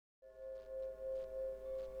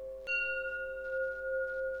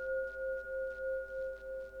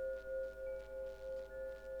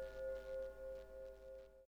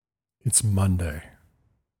It's Monday,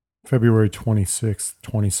 February 26th,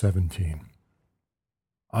 2017.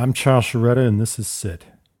 I'm Charles Sharetta, and this is Sit.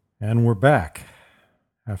 And we're back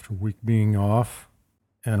after a week being off,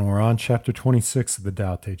 and we're on chapter 26 of the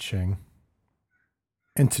Tao Te Ching.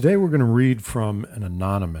 And today we're going to read from an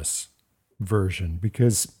anonymous version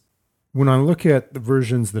because when I look at the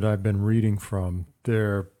versions that I've been reading from,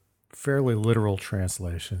 they're fairly literal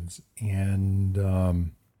translations.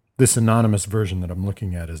 And this anonymous version that I'm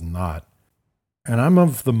looking at is not. And I'm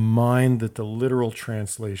of the mind that the literal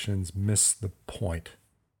translations miss the point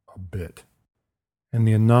a bit. And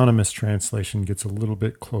the anonymous translation gets a little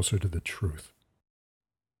bit closer to the truth.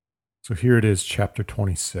 So here it is, chapter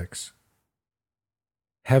 26.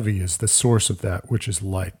 Heavy is the source of that which is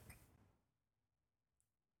light.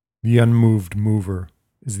 The unmoved mover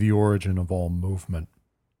is the origin of all movement.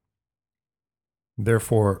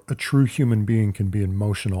 Therefore, a true human being can be in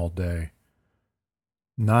motion all day,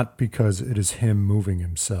 not because it is him moving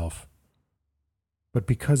himself, but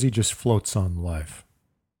because he just floats on life.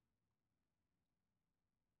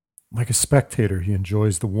 Like a spectator, he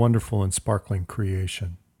enjoys the wonderful and sparkling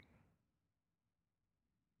creation.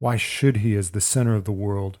 Why should he, as the center of the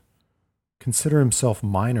world, consider himself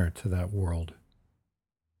minor to that world?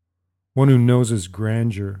 One who knows his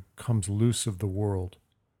grandeur comes loose of the world.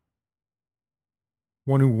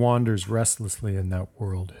 One who wanders restlessly in that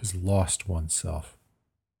world has lost oneself.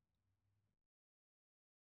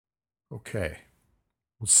 Okay,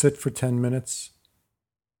 we'll sit for 10 minutes.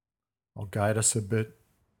 I'll guide us a bit,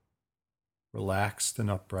 relaxed and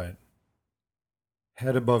upright.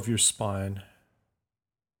 Head above your spine,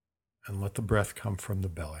 and let the breath come from the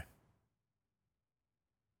belly.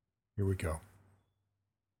 Here we go.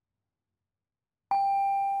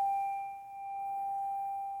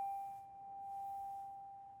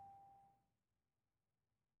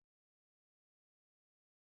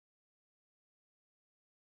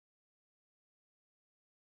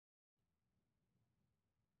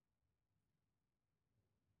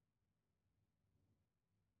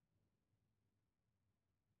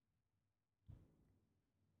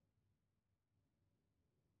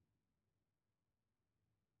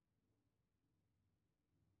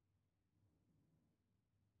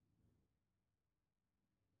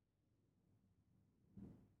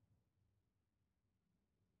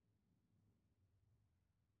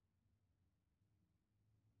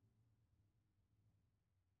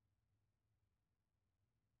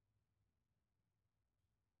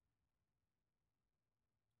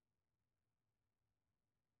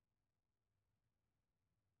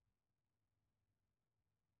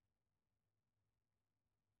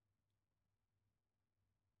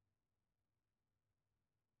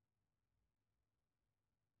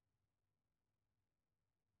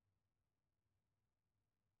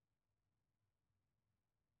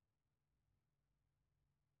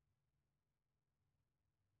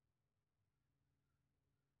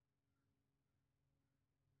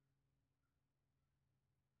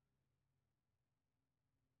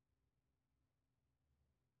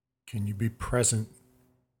 Can you be present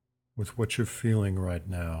with what you're feeling right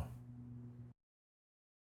now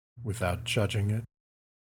without judging it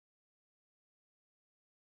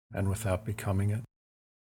and without becoming it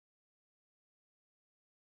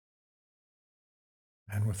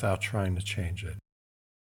and without trying to change it?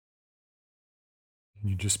 Can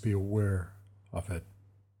you just be aware of it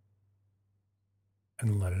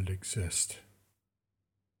and let it exist?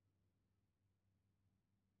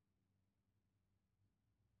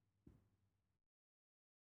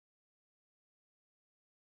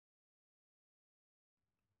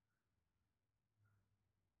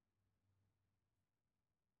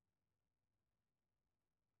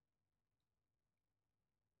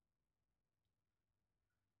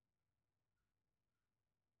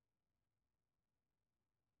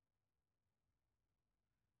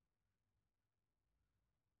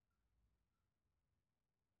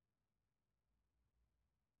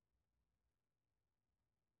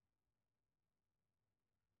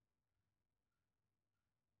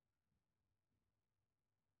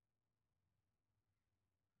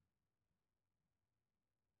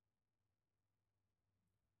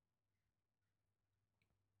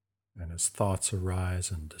 And as thoughts arise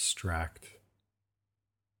and distract,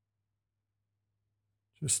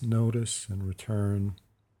 just notice and return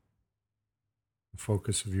the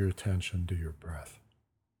focus of your attention to your breath.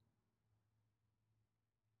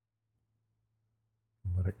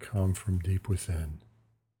 Let it come from deep within,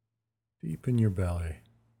 deep in your belly.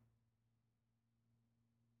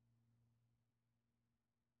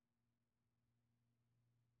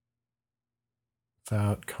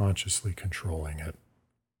 Without consciously controlling it.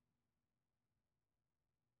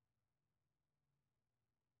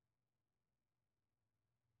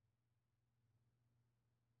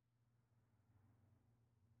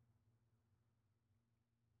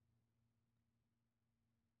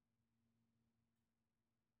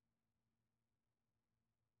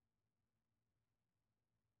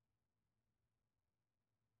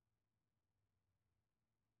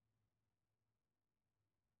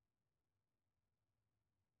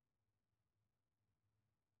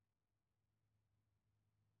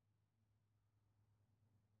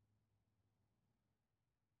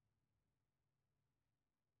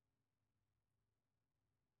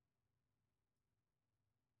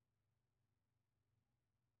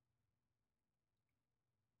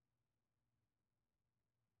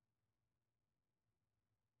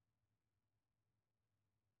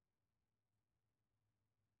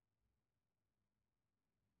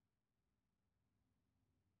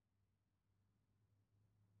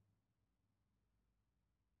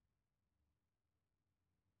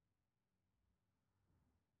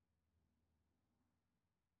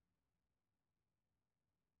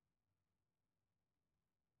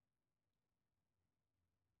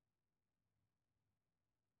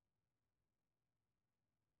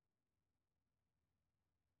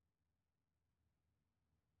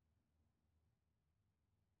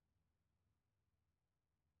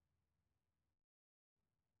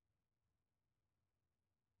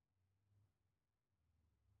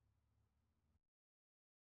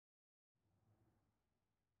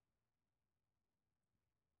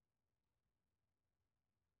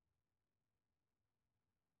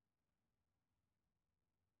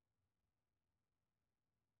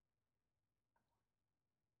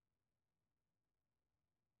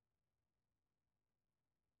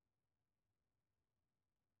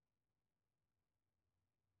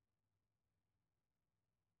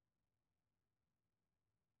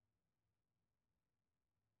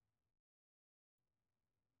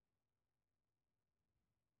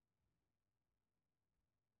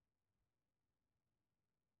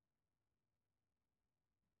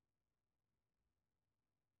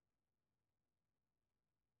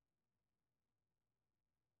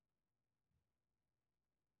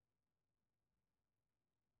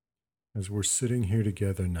 as we're sitting here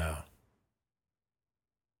together now,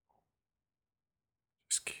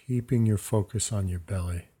 just keeping your focus on your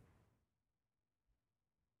belly.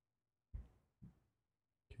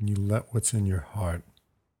 Can you let what's in your heart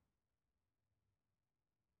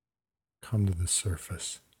come to the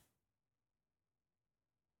surface?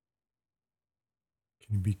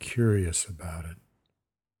 Can you be curious about it?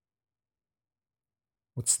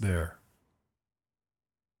 What's there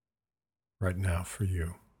right now for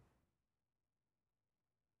you?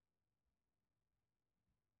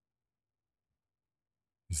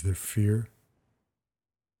 Is there fear?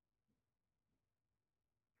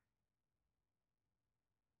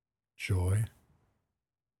 Joy?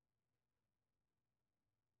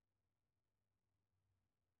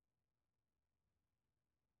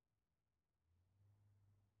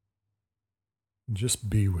 Just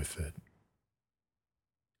be with it.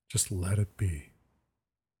 Just let it be.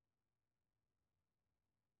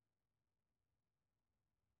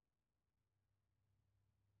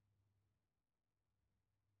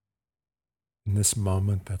 In this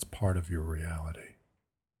moment, that's part of your reality.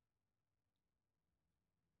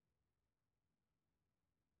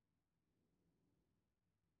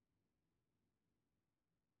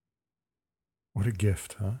 What a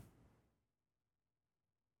gift, huh?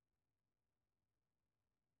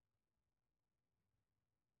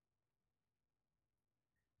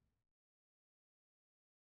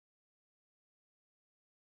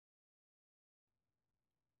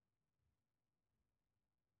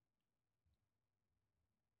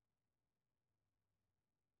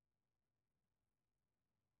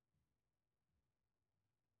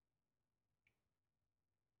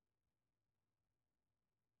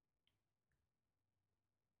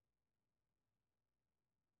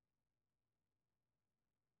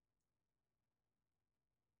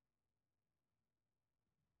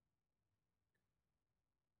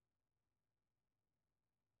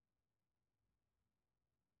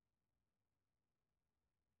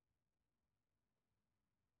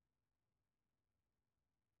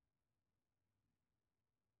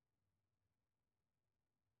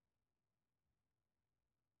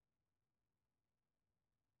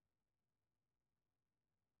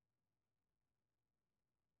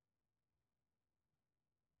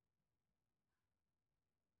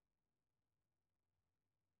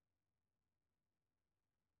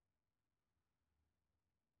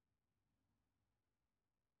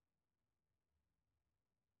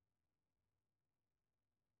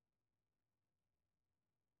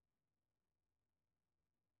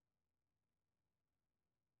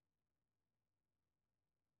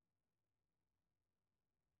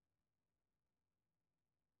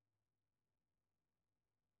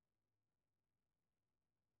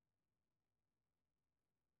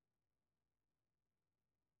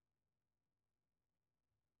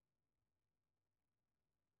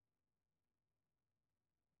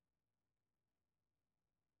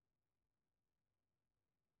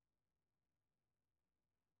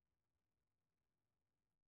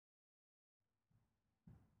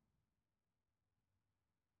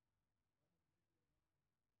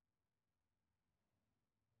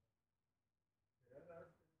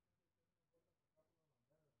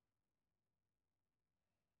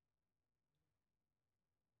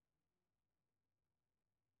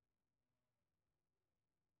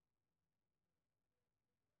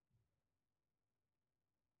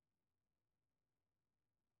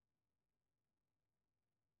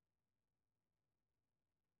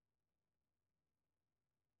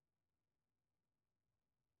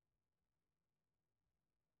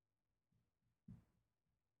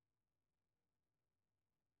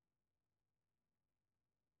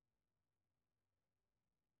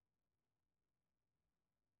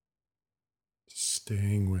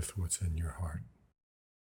 Staying with what's in your heart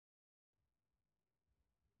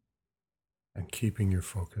and keeping your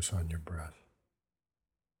focus on your breath.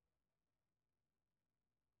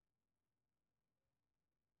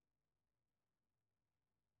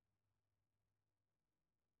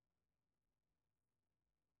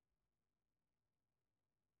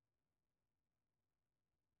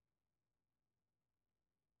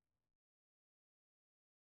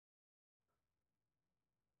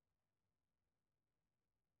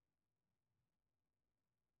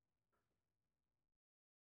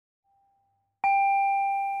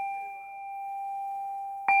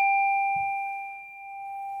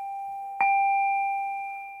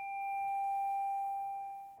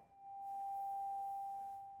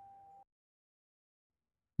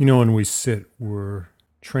 You know, when we sit, we're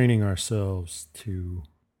training ourselves to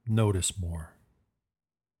notice more.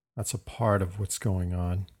 That's a part of what's going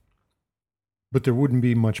on. But there wouldn't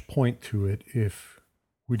be much point to it if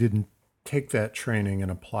we didn't take that training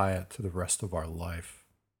and apply it to the rest of our life.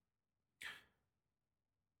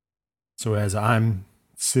 So as I'm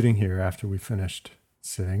sitting here after we finished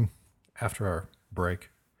sitting, after our break,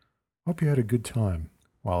 hope you had a good time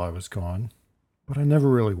while I was gone, but I never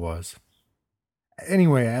really was.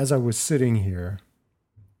 Anyway, as I was sitting here,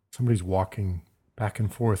 somebody's walking back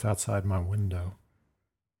and forth outside my window,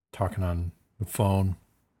 talking on the phone,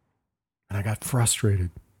 and I got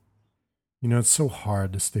frustrated. You know, it's so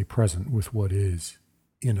hard to stay present with what is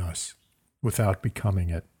in us without becoming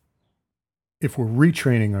it. If we're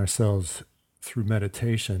retraining ourselves through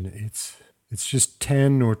meditation, it's just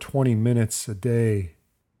 10 or 20 minutes a day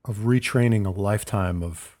of retraining a lifetime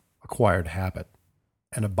of acquired habit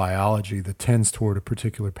and a biology that tends toward a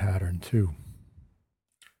particular pattern too.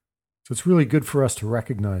 So it's really good for us to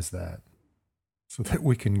recognize that so that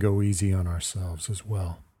we can go easy on ourselves as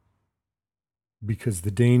well. Because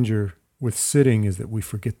the danger with sitting is that we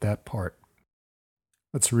forget that part.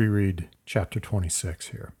 Let's reread chapter 26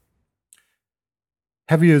 here.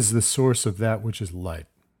 Heavy is the source of that which is light.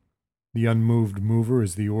 The unmoved mover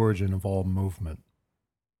is the origin of all movement.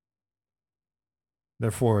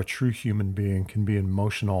 Therefore, a true human being can be in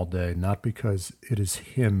motion all day, not because it is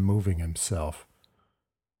him moving himself,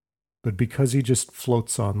 but because he just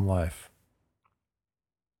floats on life.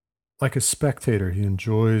 Like a spectator, he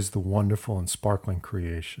enjoys the wonderful and sparkling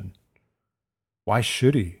creation. Why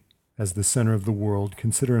should he, as the center of the world,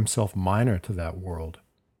 consider himself minor to that world?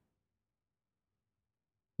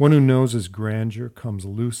 One who knows his grandeur comes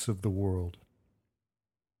loose of the world.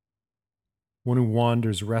 One who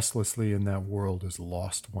wanders restlessly in that world is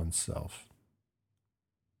lost oneself.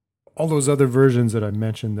 All those other versions that I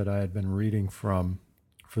mentioned that I had been reading from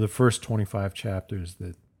for the first 25 chapters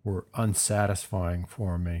that were unsatisfying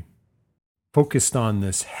for me focused on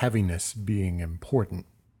this heaviness being important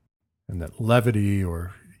and that levity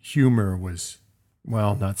or humor was,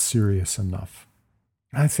 well, not serious enough.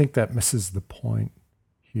 I think that misses the point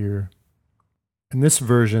here. In this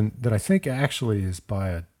version, that I think actually is by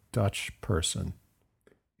a Dutch person,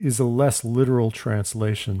 is a less literal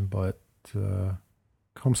translation, but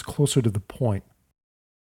comes closer to the point.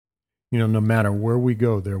 You know, no matter where we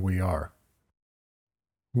go, there we are.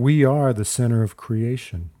 We are the center of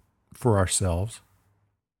creation for ourselves.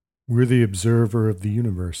 We're the observer of the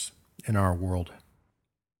universe in our world.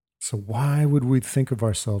 So why would we think of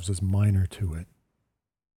ourselves as minor to it?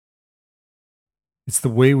 It's the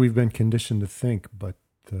way we've been conditioned to think, but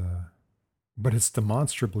it's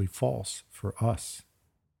demonstrably false for us.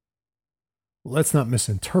 Let's not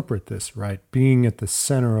misinterpret this, right? Being at the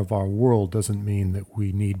center of our world doesn't mean that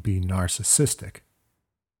we need be narcissistic.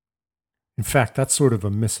 In fact, that's sort of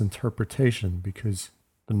a misinterpretation because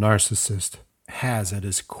the narcissist has at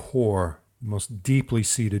his core the most deeply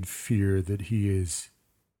seated fear that he is,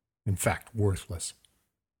 in fact, worthless,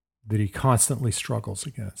 that he constantly struggles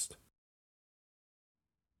against.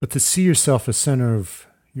 But to see yourself as center of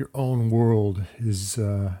your own world is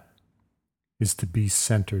to be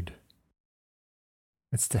centered.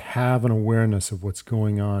 It's to have an awareness of what's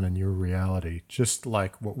going on in your reality, just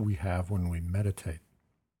like what we have when we meditate,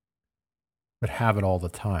 but have it all the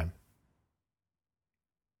time.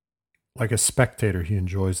 Like a spectator, he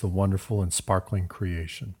enjoys the wonderful and sparkling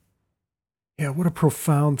creation. Yeah, what a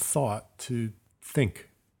profound thought to think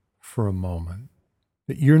for a moment.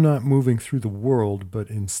 That you're not moving through the world, but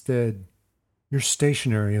instead you're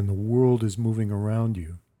stationary and the world is moving around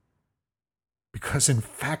you. Because in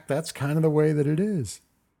fact, that's kind of the way that it is.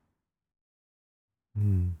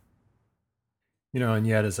 You know, and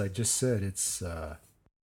yet, as I just said, it's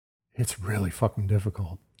really fucking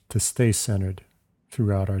difficult to stay centered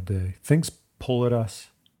throughout our day. Things pull at us,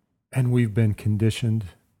 and we've been conditioned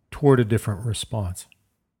toward a different response.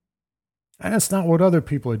 And it's not what other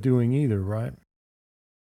people are doing either, right?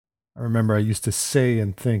 I remember I used to say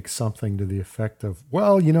and think something to the effect of,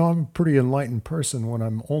 well, you know, I'm a pretty enlightened person when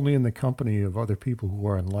I'm only in the company of other people who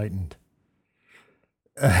are enlightened.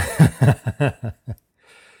 Yeah,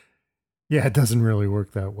 it doesn't really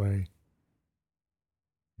work that way.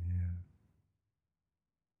 Yeah.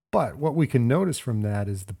 But what we can notice from that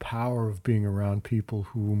is the power of being around people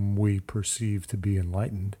whom we perceive to be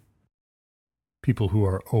enlightened. People who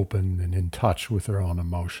are open and in touch with their own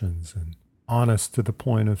emotions and honest to the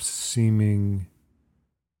point of seeming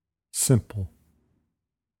simple.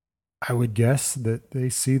 I would guess that they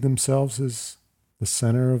see themselves as the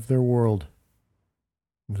center of their world,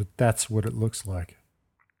 that that's what it looks like.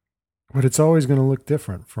 But it's always going to look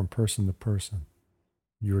different from person to person.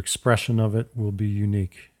 Your expression of it will be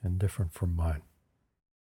unique and different from mine.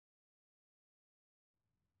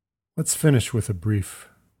 Let's finish with a brief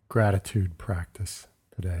gratitude practice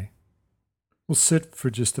today. We'll sit for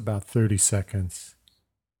just about 30 seconds,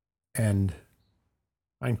 and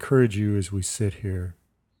I encourage you as we sit here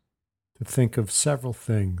to think of several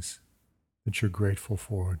things that you're grateful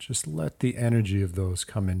for. Just let the energy of those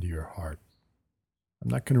come into your heart. I'm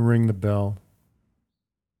not going to ring the bell.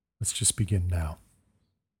 Let's just begin now.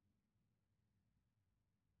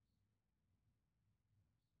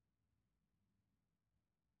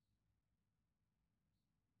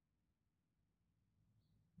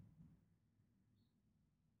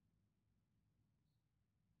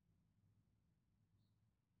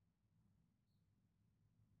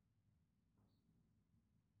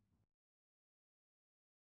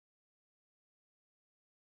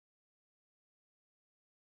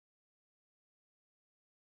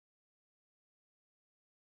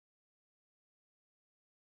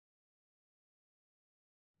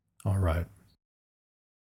 All right.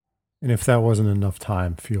 And if that wasn't enough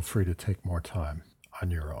time, feel free to take more time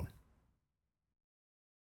on your own.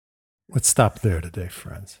 Let's stop there today,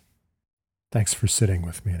 friends. Thanks for sitting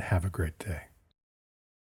with me and have a great day.